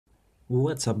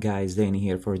What's up guys, Danny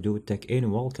here for DudetECH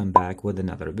and welcome back with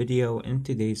another video. In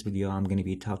today's video I'm going to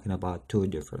be talking about two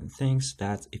different things.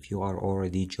 That's if you are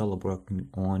already jailbroken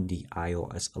on the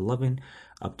iOS 11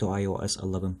 up to iOS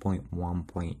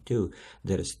 11.1.2.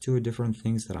 There's two different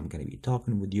things that I'm going to be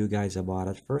talking with you guys about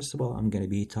it. First of all, I'm going to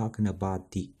be talking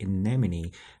about the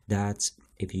Anemone. That's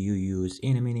if you use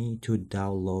Anemone to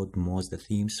download most of the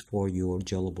themes for your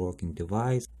jailbroken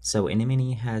device. So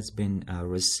Anemone has been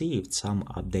received some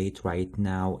update right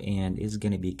now and is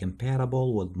going to be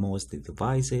compatible with most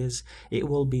devices. It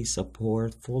will be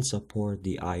full support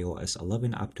the iOS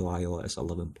 11 up to iOS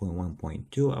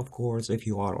 11.1.2, of course, if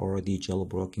you are already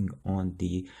jailbroken on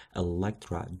the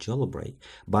Electra jailbreak,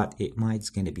 but it might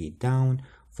going to be down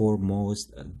for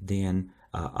most than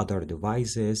other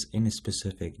devices in a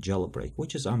specific jailbreak,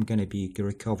 which is I'm going to be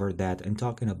recover that and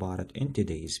talking about it in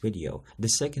today's video. The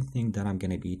second thing that I'm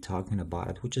going to be talking about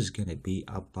it, which is going to be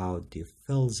about the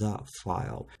Filza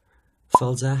file.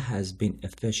 Filza has been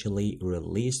officially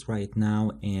released right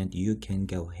now and you can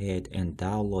go ahead and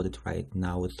download it right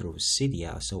now through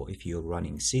Cydia. So if you're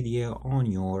running Cydia on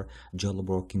your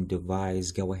jailbroken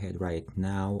device, go ahead right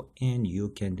now and you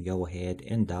can go ahead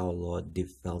and download the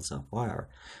Filza file.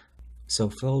 So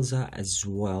Filza as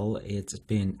well, it's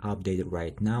been updated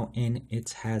right now and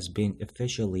it has been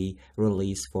officially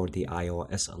released for the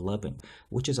iOS 11,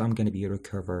 which is I'm going to be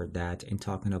recover that and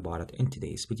talking about it in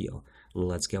today's video.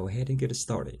 Let's go ahead and get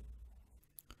started.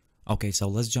 Okay, so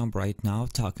let's jump right now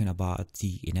talking about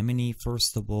the Anemone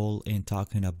first of all and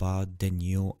talking about the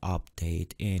new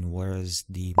update and where's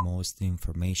the most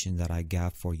information that I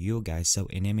got for you guys. So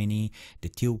Anemone, the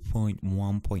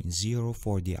 2.1.0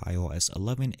 for the iOS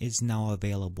 11 is now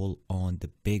available on the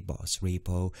Big Boss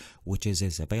repo, which is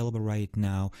available right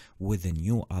now with the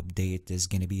new update. Is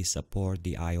going to be support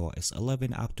the iOS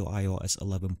 11 up to iOS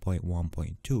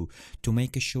 11.1.2. To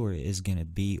make sure it is going to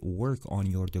be work on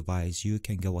your device, you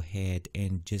can go ahead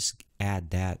and just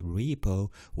add that repo,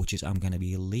 which is I'm gonna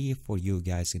be leave for you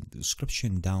guys in the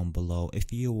description down below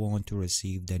if you want to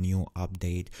receive the new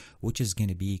update, which is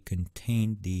gonna be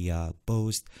contain the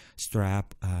post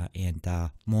strap and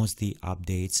mostly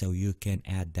update, so you can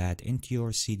add that into your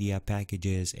Cydia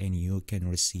packages and you can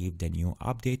receive the new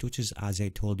update, which is, as I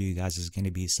told you guys, is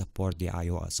gonna be support the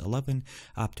iOS 11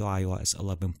 up to iOS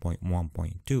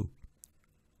 11.1.2.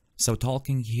 So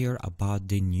talking here about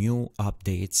the new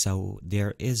update, so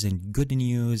there isn't good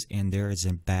news and there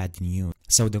isn't bad news.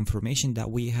 So the information that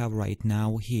we have right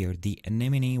now here, the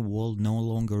Anemone will no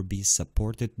longer be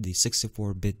supported the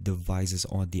 64-bit devices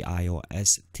on the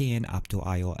iOS 10 up to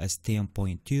iOS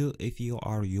 10.2 if you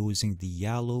are using the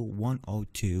Yellow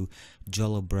 102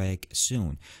 jailbreak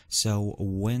soon. So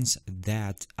once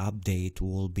that update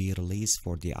will be released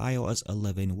for the iOS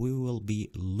 11, we will be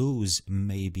lose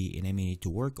maybe Anemone to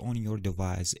work on your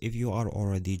device if you are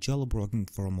already jailbroken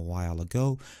from a while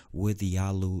ago with the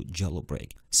Yellow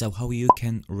jailbreak. So how you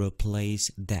can replace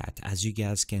that, as you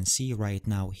guys can see right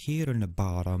now here in the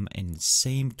bottom in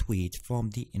same tweet from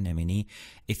the Anemone,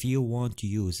 if you want to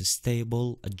use a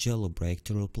stable jailbreak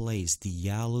to replace the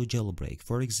Yellow jailbreak,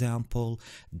 for example,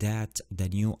 that the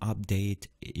new update,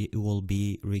 it will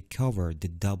be recovered the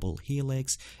double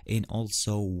helix, and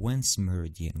also once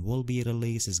Meridian will be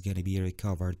released is going to be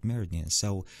recovered Meridian.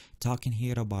 So talking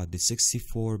here about the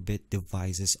 64-bit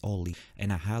devices only,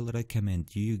 and I highly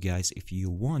recommend you guys, if you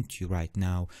want to right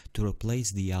now to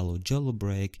replace the Yellow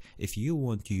jailbreak, if you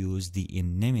want to use the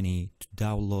Anemone to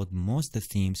download most of the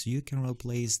themes, you can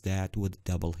replace that with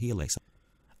double helix.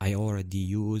 I already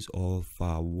use of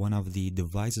one of the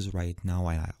devices right now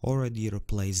and I already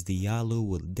replaced the Yellow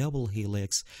with double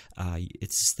helix.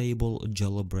 It's stable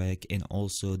jailbreak and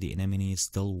also the Anemone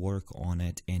still work on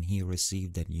it and he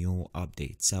received a new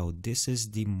update. So this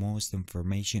is the most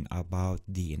information about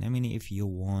the Anemone if you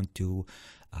want to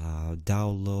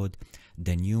download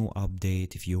the new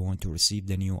update, if you want to receive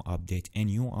the new update and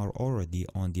you are already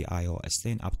on the iOS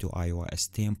 10 up to iOS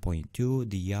 10.2,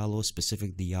 the Yellow,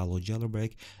 specific the Yellow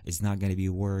jailbreak is not going to be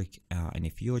work in the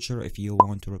future. If you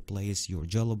want to replace your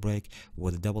jailbreak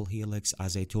with a double helix,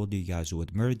 as I told you guys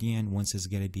with Meridian, once it's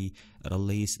going to be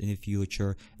released in the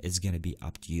future, it's going to be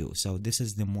up to you. So this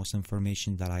is the most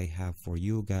information that I have for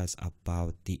you guys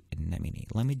about the Anemone.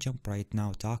 Let me jump right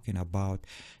now talking about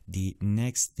the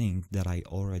next thing that I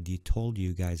already told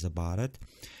you guys about it,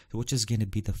 which is going to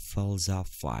be the Filza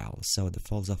file. So the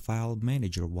Filza file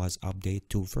manager was updated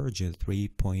to version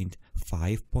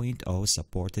 3.5.0,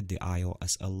 supported the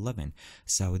iOS 11.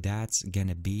 So that's going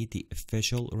to be the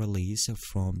official release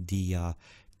from the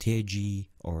TG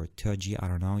or TG, I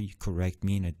don't know, you correct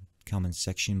me in the comment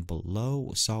section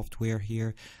below. Software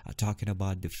here talking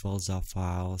about the Filza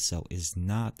file, so it's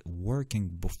not working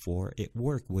before. It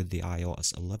worked with the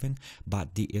iOS 11,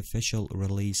 but the official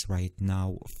release right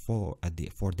now for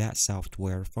that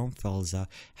software from Filza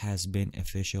has been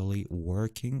officially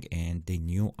working, and the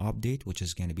new update, which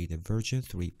is going to be the version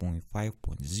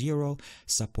 3.5.0,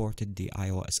 supported the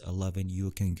iOS 11.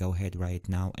 You can go ahead right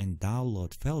now and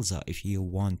download Filza if you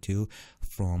want to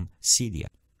from Cydia.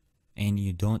 And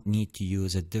you don't need to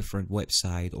use a different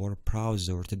website or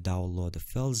browser to download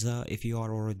Filza. If you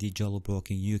are already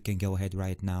jailbroken, you can go ahead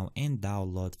right now and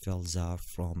download Filza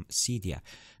from Cydia.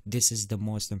 This is the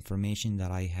most information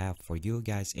that I have for you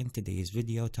guys in today's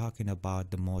video, talking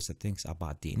about the most things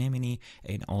about the Anemone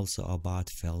and also about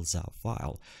Filza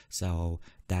file. So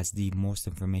that's the most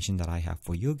information that I have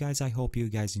for you guys. I hope you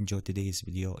guys enjoyed today's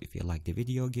video. If you like the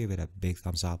video, give it a big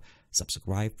thumbs up,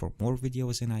 subscribe for more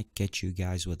videos, and I catch you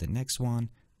guys with the next one.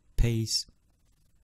 Peace.